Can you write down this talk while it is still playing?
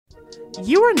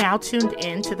You are now tuned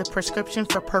in to the Prescription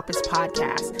for Purpose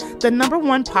podcast, the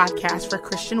 #1 podcast for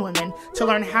Christian women to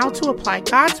learn how to apply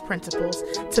God's principles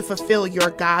to fulfill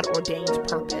your God-ordained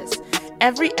purpose.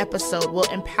 Every episode will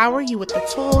empower you with the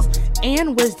tools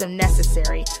and wisdom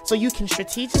necessary so you can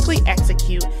strategically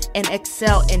execute and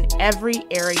excel in every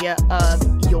area of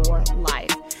your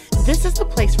life. This is the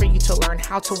place for you to learn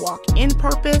how to walk in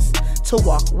purpose, to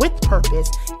walk with purpose,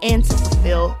 and to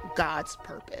fulfill God's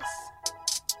purpose.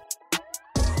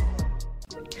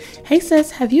 Hey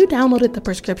sis, have you downloaded the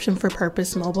Prescription for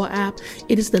Purpose mobile app?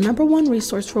 It is the #1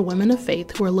 resource for women of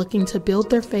faith who are looking to build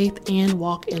their faith and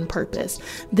walk in purpose.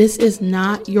 This is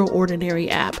not your ordinary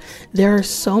app. There are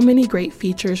so many great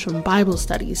features, from Bible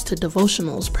studies to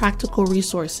devotionals, practical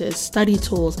resources, study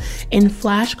tools, and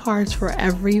flashcards for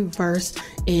every verse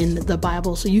in the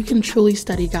Bible so you can truly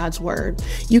study God's word.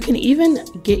 You can even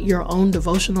get your own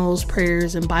devotionals,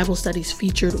 prayers, and Bible studies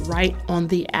featured right on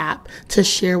the app to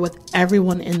share with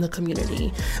everyone in the community.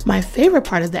 My favorite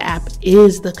part of the app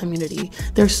is the community.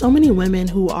 There's so many women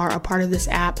who are a part of this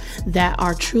app that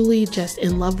are truly just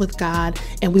in love with God,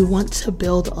 and we want to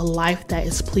build a life that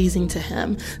is pleasing to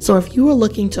Him. So if you are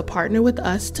looking to partner with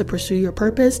us to pursue your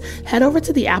purpose, head over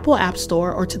to the Apple App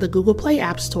Store or to the Google Play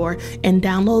App Store and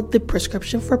download the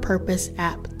Prescription for Purpose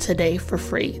app today for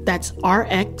free. That's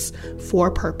RX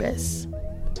for Purpose.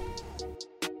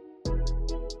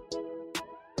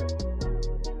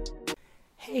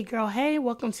 Hey girl, hey,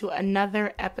 welcome to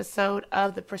another episode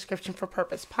of the Prescription for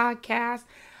Purpose podcast.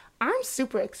 I'm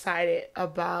super excited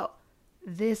about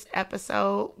this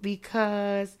episode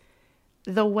because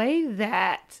the way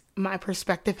that my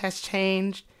perspective has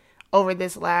changed over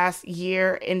this last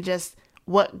year and just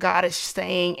what God is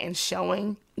saying and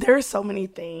showing. There are so many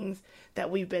things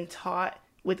that we've been taught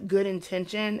with good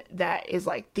intention that is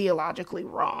like theologically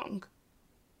wrong.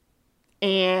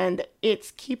 And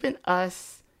it's keeping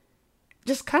us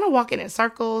just kind of walking in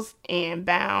circles and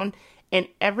bound. And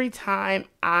every time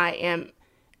I am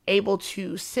able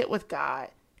to sit with God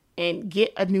and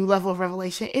get a new level of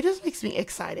revelation, it just makes me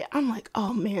excited. I'm like,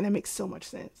 oh man, that makes so much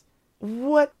sense.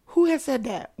 Who has said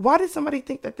that? Why did somebody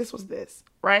think that this was this,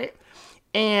 right?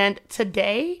 And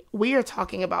today we are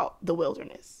talking about the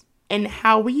wilderness and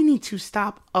how we need to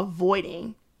stop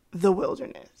avoiding the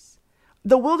wilderness.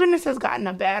 The wilderness has gotten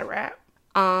a bad rap.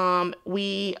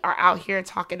 We are out here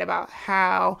talking about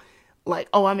how like,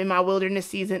 oh, I'm in my wilderness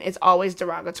season. It's always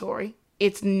derogatory.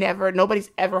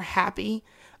 Nobody's ever happy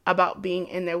about being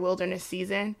in their wilderness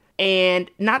season.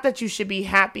 And not that you should be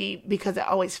happy because it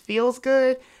always feels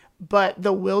good, but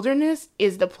the wilderness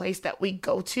is the place that we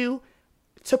go to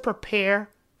prepare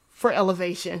for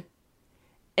elevation.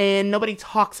 And nobody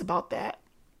talks about that.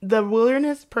 The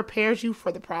wilderness prepares you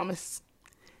for the promise.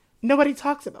 Nobody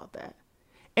talks about that.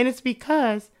 And it's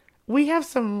because we have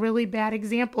some really bad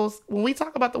examples. When we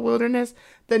talk about the wilderness,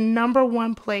 the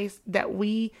 #1 place that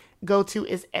we go to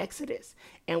is Exodus.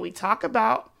 And we talk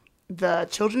about the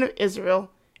children of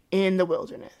Israel in the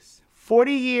wilderness.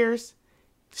 40 years,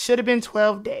 should have been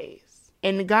 12 days.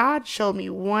 And God showed me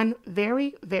one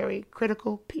very, very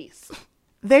critical piece.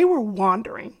 They were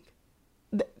wandering.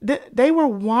 They were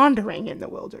wandering in the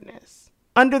wilderness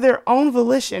under their own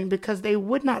volition because they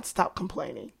would not stop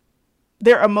complaining.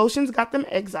 Their emotions got them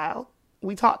exiled.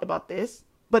 We talked about this,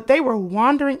 but they were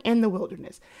wandering in the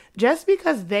wilderness. Just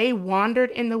because they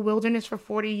wandered in the wilderness for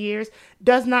 40 years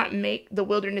does not make the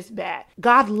wilderness bad.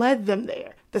 God led them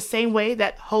there the same way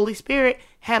that Holy Spirit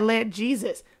had led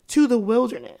Jesus to the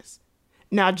wilderness.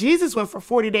 Now, Jesus went for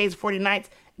 40 days, 40 nights,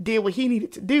 did what he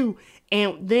needed to do,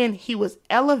 and then he was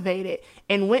elevated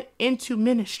and went into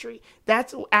ministry.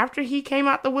 That's after he came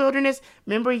out the wilderness.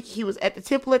 Remember, he was at the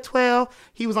temple at 12.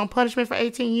 He was on punishment for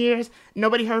 18 years.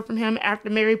 Nobody heard from him after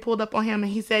Mary pulled up on him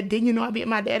and he said, "Didn't you know I'd be at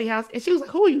my daddy's house?" And she was like,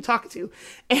 "Who are you talking to?"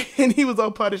 And he was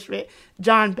on punishment.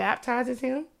 John baptizes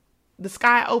him. The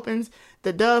sky opens,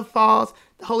 the dove falls,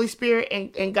 the Holy Spirit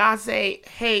and God say,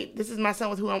 "Hey, this is my son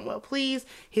with whom I'm well pleased."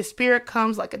 His spirit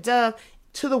comes like a dove.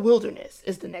 To the wilderness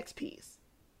is the next piece.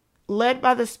 Led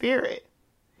by the Spirit.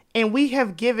 And we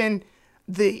have given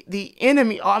the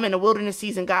enemy, "Oh, I'm in a wilderness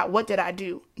season, God. What did I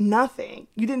do?" Nothing.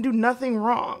 You didn't do nothing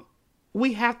wrong.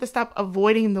 We have to stop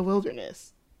avoiding the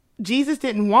wilderness. Jesus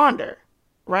didn't wander,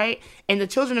 right? And the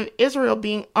children of Israel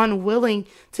being unwilling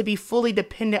to be fully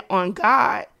dependent on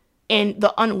God and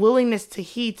the unwillingness to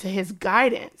heed to his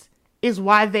guidance is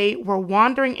why they were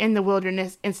wandering in the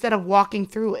wilderness instead of walking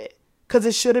through it. Because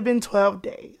it should have been 12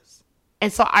 days.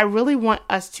 And so I really want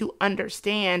us to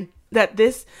understand that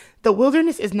the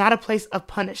wilderness is not a place of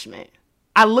punishment.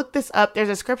 I looked this up. There's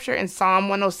a scripture in Psalm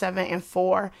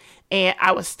 107:4, and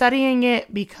I was studying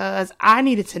it because I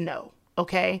needed to know,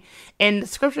 Okay. And the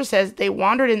scripture says they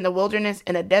wandered in the wilderness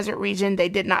in a desert region. They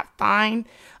did not find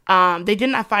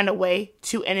a way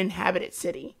to an inhabited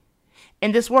city.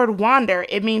 And this word wander,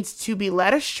 it means to be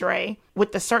led astray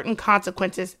with the certain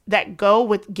consequences that go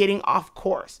with getting off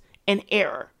course, and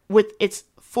error with its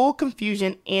full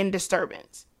confusion and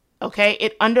disturbance. Okay,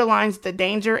 it underlines the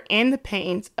danger and the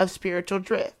pains of spiritual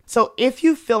drift. So if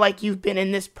you feel like you've been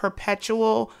in this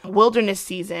perpetual wilderness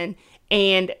season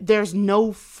and there's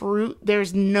no fruit,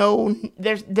 there's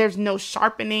no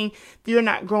sharpening, you're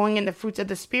not growing in the fruits of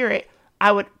the Spirit,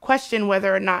 I would question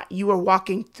whether or not you are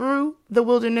walking through the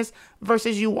wilderness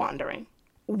versus you wandering.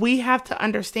 We have to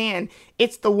understand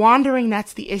it's the wandering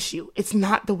that's the issue. It's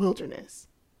not the wilderness.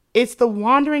 It's the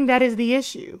wandering that is the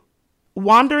issue.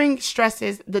 Wandering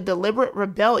stresses the deliberate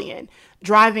rebellion,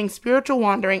 driving spiritual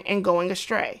wandering and going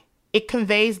astray. It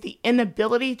conveys the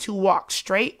inability to walk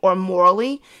straight or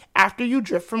morally after you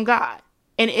drift from God.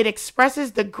 And it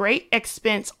expresses the great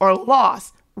expense or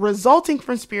loss resulting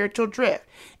from spiritual drift,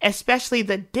 especially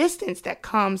the distance that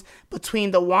comes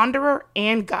between the wanderer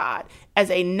and God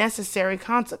as a necessary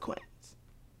consequence.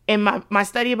 In my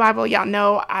study Bible, y'all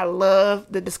know I love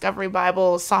the Discovery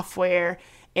Bible software,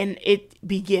 and it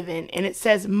be given. And it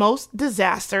says most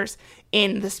disasters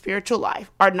in the spiritual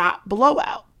life are not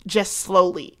blowout, just slow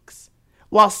leaks.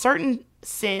 While certain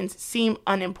sins seem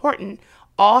unimportant,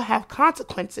 all have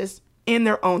consequences in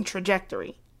their own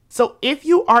trajectory. So if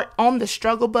you are on the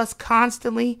struggle bus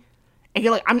constantly and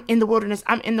you're like, I'm in the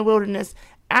wilderness,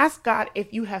 ask God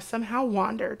if you have somehow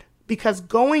wandered, because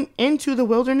going into the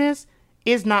wilderness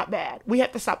is not bad. We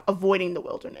have to stop avoiding the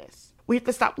wilderness. We have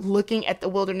to stop looking at the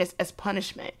wilderness as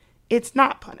punishment. It's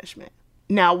not punishment.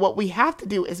 Now, what we have to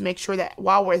do is make sure that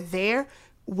while we're there,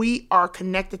 we are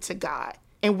connected to God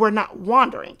and we're not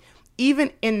wandering.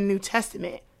 Even in the New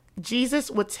Testament, Jesus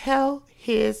would tell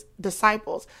his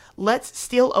disciples, let's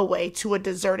steal away to a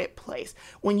deserted place.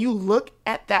 When you look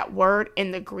at that word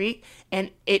in the Greek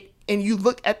and you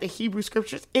look at the Hebrew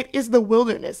scriptures, it is the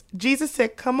wilderness. Jesus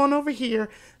said, come on over here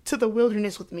to the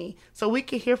wilderness with me so we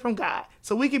can hear from God,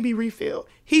 so we can be refilled.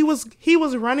 He was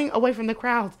running away from the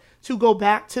crowds to go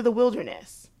back to the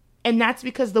wilderness. And that's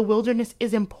because the wilderness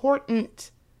is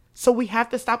important. So we have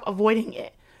to stop avoiding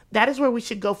it. That is where we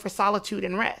should go for solitude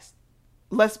and rest.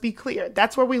 Let's be clear.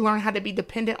 That's where we learn how to be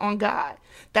dependent on God.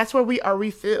 That's where we are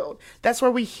refilled. That's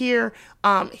where we hear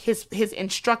his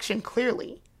instruction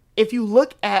clearly. If you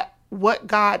look at what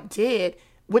God did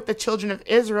with the children of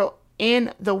Israel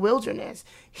in the wilderness,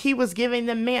 he was giving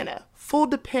them manna, full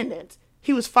dependence.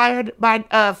 He was fire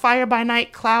by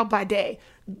night, cloud by day.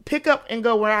 Pick up and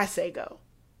go where I say go.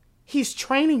 He's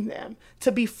training them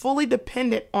to be fully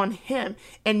dependent on him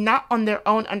and not on their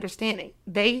own understanding.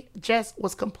 They just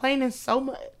was complaining so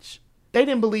much. They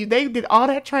didn't believe. They did all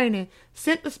that training,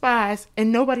 sent the spies, and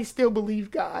nobody still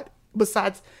believed God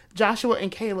besides Joshua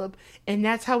and Caleb. And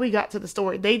that's how we got to the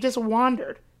story. They just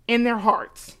wandered in their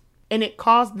hearts, and it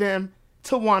caused them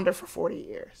to wander for 40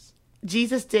 years.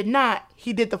 Jesus did not.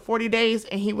 He did the 40 days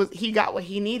and he got what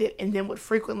he needed and then would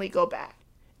frequently go back.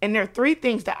 And there are 3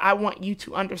 things that I want you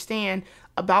to understand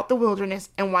about the wilderness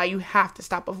and why you have to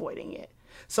stop avoiding it.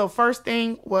 So first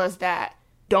thing was that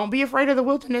don't be afraid of the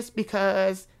wilderness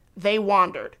because they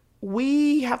wandered.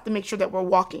 We have to make sure that we're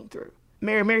walking through.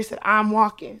 Mary said, I'm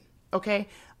walking. Okay.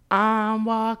 I'm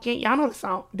walking. Y'all know the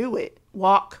song. Do it.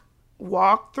 Walk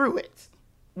through it.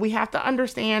 We have to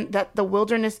understand that the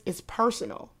wilderness is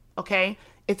personal. Okay.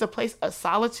 It's a place of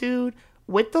solitude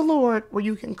with the Lord where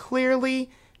you can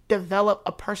clearly develop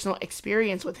a personal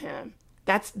experience with him.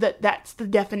 That's the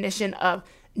definition of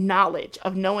knowledge,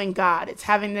 of knowing God. It's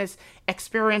having this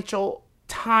experiential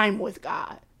time with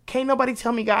God. Can't nobody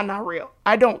tell me God not real.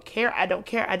 I don't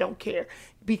care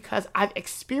because I've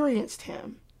experienced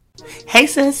him. Hey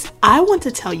sis, I want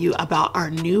to tell you about our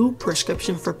new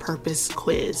Prescription for Purpose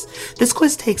quiz. This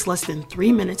quiz takes less than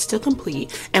 3 minutes to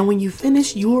complete, and when you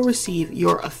finish, you will receive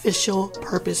your official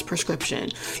purpose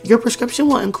prescription. Your prescription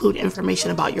will include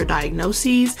information about your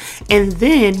diagnoses, and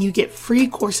then you get free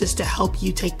courses to help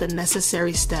you take the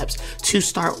necessary steps to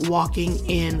start walking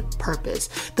in purpose.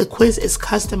 The quiz is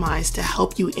customized to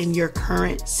help you in your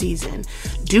current season.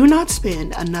 Do not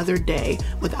spend another day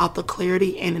without the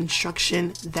clarity and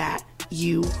instruction that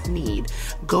you need.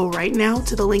 Go right now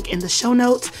to the link in the show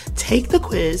notes, take the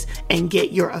quiz, and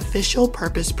get your official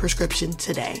purpose prescription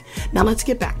today. Now let's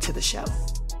get back to the show.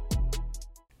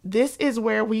 This is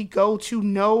where we go to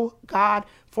know God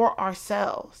for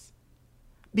ourselves.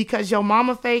 Because your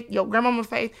mama faith, your grandmama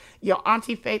faith, your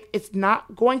auntie faith, it's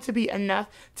not going to be enough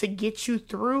to get you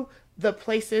through the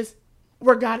places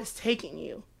where God is taking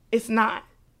you. It's not.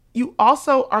 You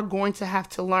also are going to have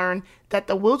to learn that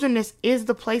the wilderness is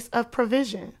the place of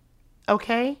provision.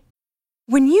 Okay?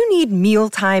 When you need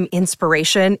mealtime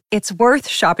inspiration, it's worth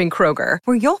shopping Kroger,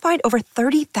 where you'll find over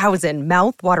 30,000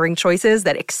 mouth-watering choices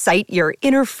that excite your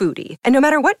inner foodie. And no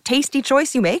matter what tasty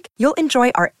choice you make, you'll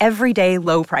enjoy our everyday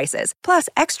low prices, plus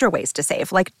extra ways to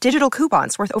save, like digital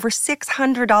coupons worth over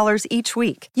 $600 each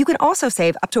week. You can also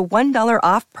save up to $1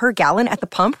 off per gallon at the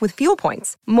pump with fuel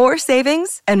points. More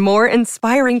savings and more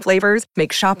inspiring flavors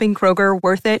make shopping Kroger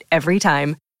worth it every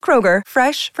time. Kroger,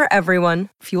 fresh for everyone.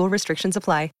 Fuel restrictions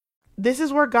apply. This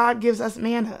is where God gives us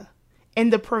manna.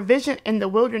 And the provision in the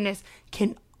wilderness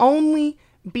can only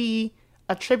be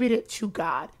attributed to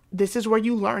God. This is where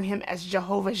you learn him as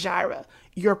Jehovah Jireh,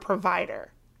 your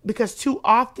provider. Because too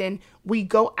often we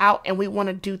go out and we want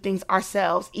to do things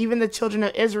ourselves. Even the children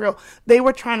of Israel, they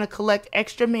were trying to collect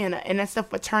extra manna, and that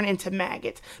stuff would turn into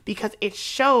maggots because it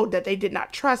showed that they did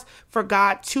not trust for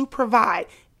God to provide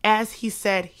as he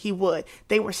said he would.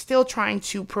 They were still trying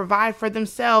to provide for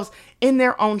themselves in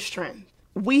their own strength.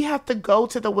 We have to go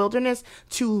to the wilderness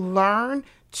to learn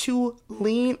to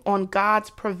lean on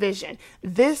God's provision.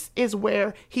 This is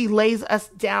where he lays us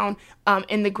down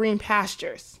in the green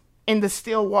pastures, in the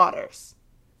still waters.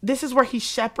 This is where he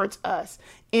shepherds us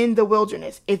in the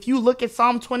wilderness. If you look at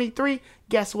Psalm 23,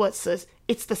 guess what, sis?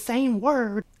 It's the same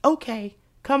word. Okay,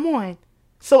 come on.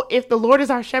 So if the Lord is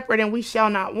our shepherd and we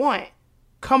shall not want,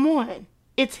 come on.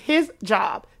 It's his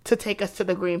job to take us to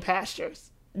the green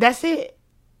pastures. That's it.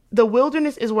 The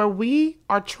wilderness is where we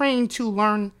are trained to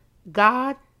learn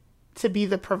God to be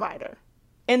the provider.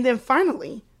 And then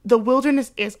finally, the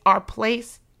wilderness is our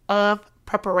place of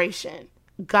preparation.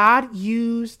 God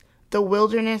used the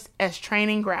wilderness as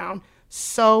training ground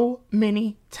so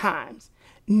many times.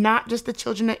 Not just the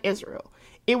children of Israel.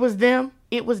 It was them.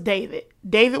 It was David.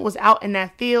 David was out in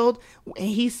that field and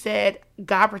he said,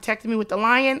 God protected me with the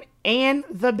lion and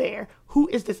the bear. Who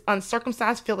is this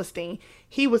uncircumcised Philistine?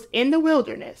 He was in the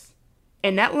wilderness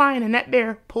and that lion and that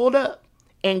bear pulled up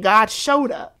and God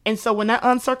showed up. And so when that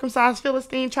uncircumcised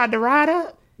Philistine tried to ride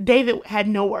up, David had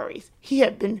no worries. He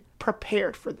had been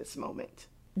prepared for this moment.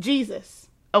 Jesus,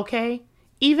 okay?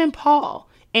 Even Paul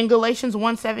in Galatians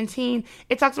 1:17,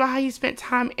 it talks about how he spent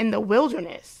time in the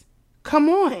wilderness. Come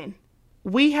on.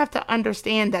 We have to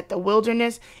understand that the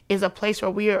wilderness is a place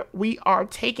where we are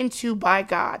taken to by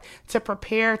God to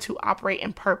prepare to operate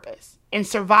in purpose. And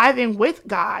surviving with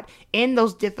God in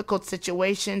those difficult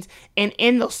situations and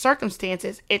in those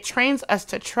circumstances, it trains us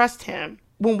to trust him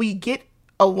when we get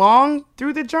along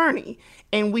through the journey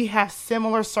and we have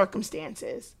similar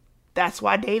circumstances. That's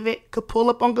why David could pull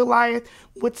up on Goliath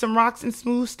with some rocks and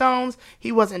smooth stones.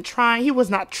 He wasn't trying. He was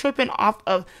not tripping off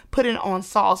of putting on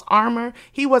Saul's armor.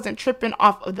 He wasn't tripping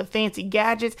off of the fancy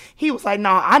gadgets. He was like,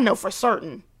 nah, I know for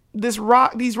certain. These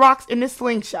rocks in this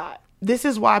slingshot. This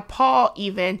is why Paul,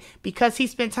 even because he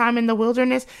spent time in the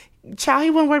wilderness, child, he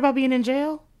wasn't worried about being in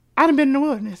jail. I done been in the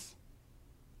wilderness.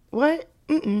 What?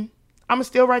 I'm going to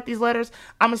still write these letters.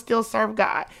 I'm going to still serve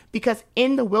God because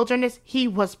in the wilderness, he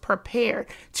was prepared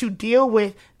to deal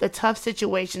with the tough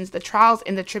situations, the trials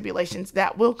and the tribulations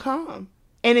that will come.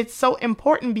 And it's so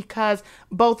important because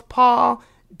both Paul,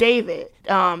 David,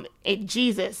 and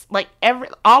Jesus,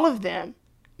 all of them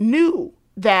knew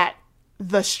that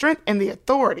the strength and the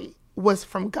authority was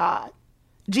from God.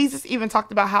 Jesus even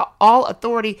talked about how all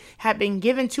authority had been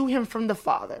given to him from the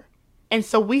Father. And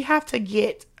so we have to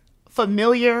get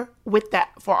familiar with that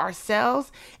for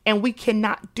ourselves. And we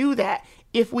cannot do that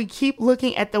if we keep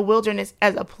looking at the wilderness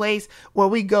as a place where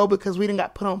we go because we done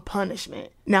got put on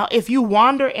punishment. Now, if you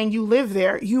wander and you live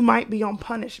there, you might be on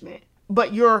punishment.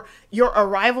 But your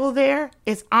arrival there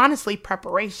is honestly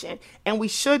preparation. And we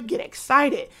should get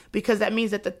excited because that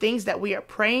means that the things that we are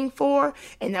praying for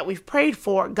and that we've prayed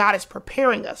for, God is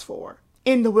preparing us for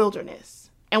in the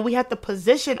wilderness. And we have to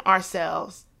position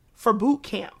ourselves for boot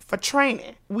camp, for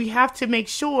training. We have to make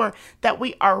sure that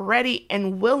we are ready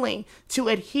and willing to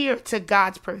adhere to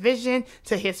God's provision,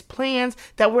 to his plans,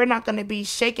 that we're not going to be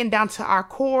shaken down to our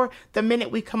core the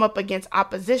minute we come up against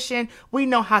opposition. We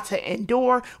know how to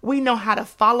endure. We know how to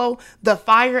follow the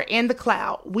fire and the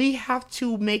cloud. We have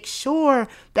to make sure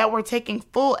that we're taking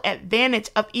full advantage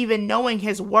of even knowing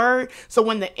his word. So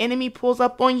when the enemy pulls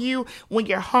up on you, when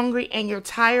you're hungry and you're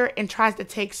tired and tries to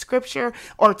take scripture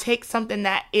or take something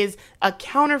that is a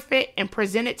counterfeit and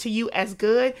present it to you as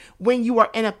good, when you are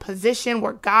in a position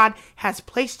where God has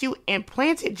placed you and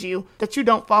planted you, that you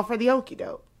don't fall for the okie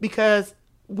doke, because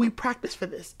we practice for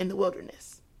this in the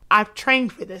wilderness. I've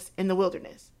trained for this in the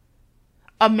wilderness.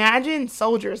 Imagine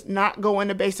soldiers not going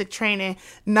to basic training,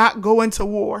 not going to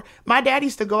war. My dad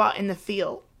used to go out in the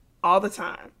field all the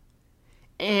time.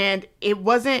 And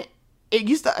it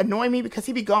used to annoy me because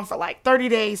he'd be gone for like 30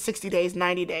 days, 60 days,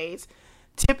 90 days,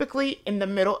 typically in the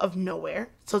middle of nowhere.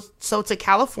 So to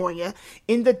California,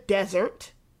 in the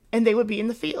desert, and they would be in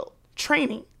the field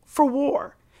training for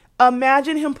war.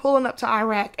 Imagine him pulling up to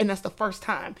Iraq, and that's the first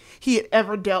time he had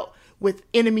ever dealt with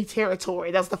enemy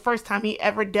territory. That was the first time he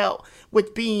ever dealt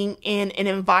with being in an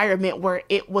environment where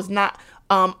it was not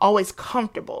always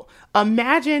comfortable.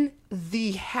 Imagine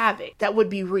the havoc that would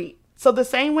be wreaked. So the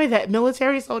same way that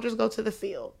military soldiers go to the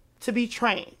field to be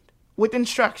trained with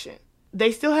instruction,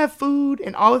 they still have food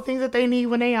and all the things that they need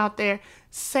when they out there.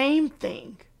 Same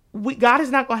thing. God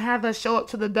is not going to have us show up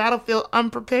to the battlefield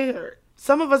unprepared.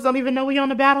 Some of us don't even know we're on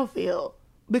the battlefield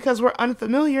because we're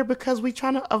unfamiliar, because we're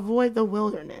trying to avoid the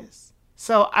wilderness.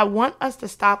 So I want us to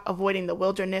stop avoiding the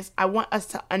wilderness. I want us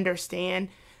to understand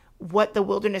what the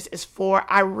wilderness is for.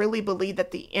 I really believe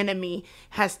that the enemy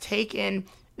has taken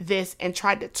this and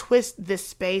tried to twist this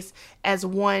space as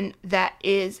one that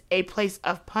is a place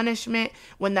of punishment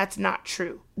when that's not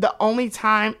true. The only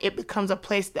time it becomes a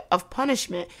place of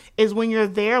punishment is when you're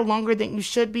there longer than you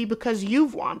should be because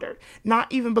you've wandered.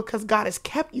 Not even because God has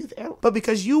kept you there, but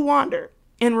because you wandered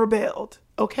and rebelled.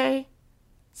 Okay?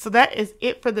 So that is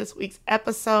it for this week's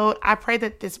episode. I pray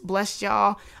that this blessed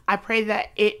y'all. I pray that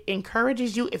it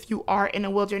encourages you, if you are in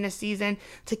a wilderness season,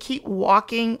 to keep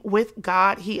walking with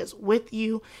God. He is with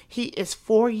you. He is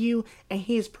for you, and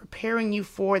he is preparing you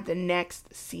for the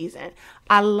next season.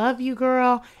 I love you,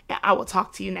 girl, and I will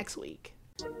talk to you next week.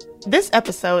 This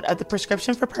episode of the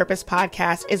Prescription for Purpose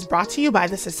podcast is brought to you by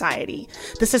The Society.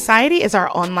 The Society is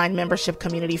our online membership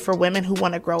community for women who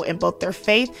want to grow in both their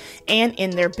faith and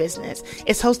in their business.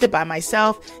 It's hosted by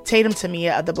myself, Tatum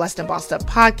Tamia of the Blessed and Bossed Up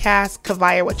podcast,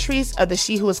 Kavaya Watrice of the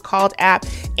She Who Is Called app,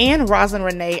 and Rosalind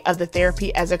Renee of the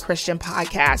Therapy as a Christian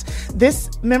podcast. This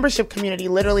membership community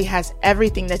literally has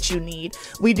everything that you need.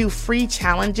 We do free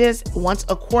challenges once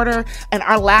a quarter, and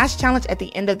our last challenge at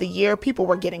the end of the year, people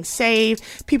were getting saved.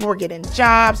 People were getting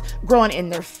jobs, growing in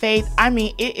their faith. I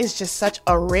mean, it is just such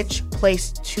a rich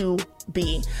place to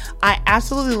be. I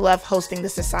absolutely love hosting the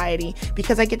Society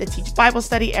because I get to teach Bible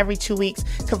study every 2 weeks.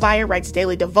 Kavaya writes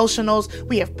daily devotionals.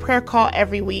 We have prayer call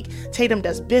every week. Tatum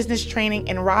does business training,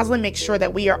 and Rosalind makes sure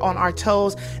that we are on our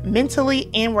toes mentally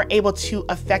and we're able to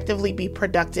effectively be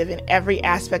productive in every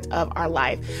aspect of our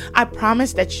life. I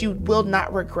promise that you will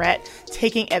not regret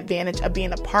taking advantage of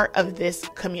being a part of this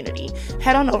community.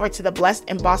 Head on over to the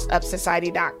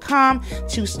blessedandbossedupsociety.com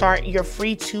to start your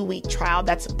free 2-week trial.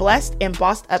 That's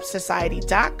blessedandbossedupsociety.com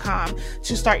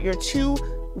to start your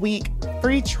 2-week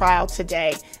free trial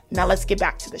today. Now let's get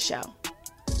back to the show.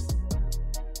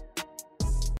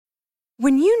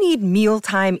 When you need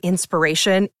mealtime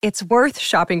inspiration, it's worth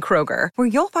shopping Kroger, where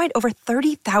you'll find over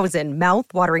 30,000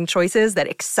 mouth-watering choices that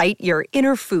excite your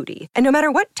inner foodie. And no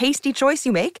matter what tasty choice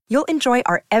you make, you'll enjoy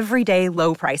our everyday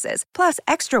low prices, plus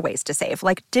extra ways to save,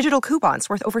 like digital coupons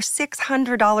worth over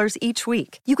 $600 each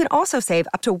week. You can also save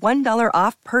up to $1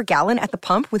 off per gallon at the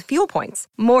pump with fuel points.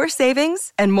 More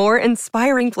savings and more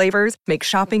inspiring flavors make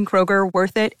shopping Kroger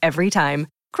worth it every time.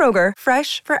 Kroger,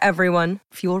 fresh for everyone.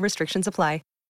 Fuel restrictions apply.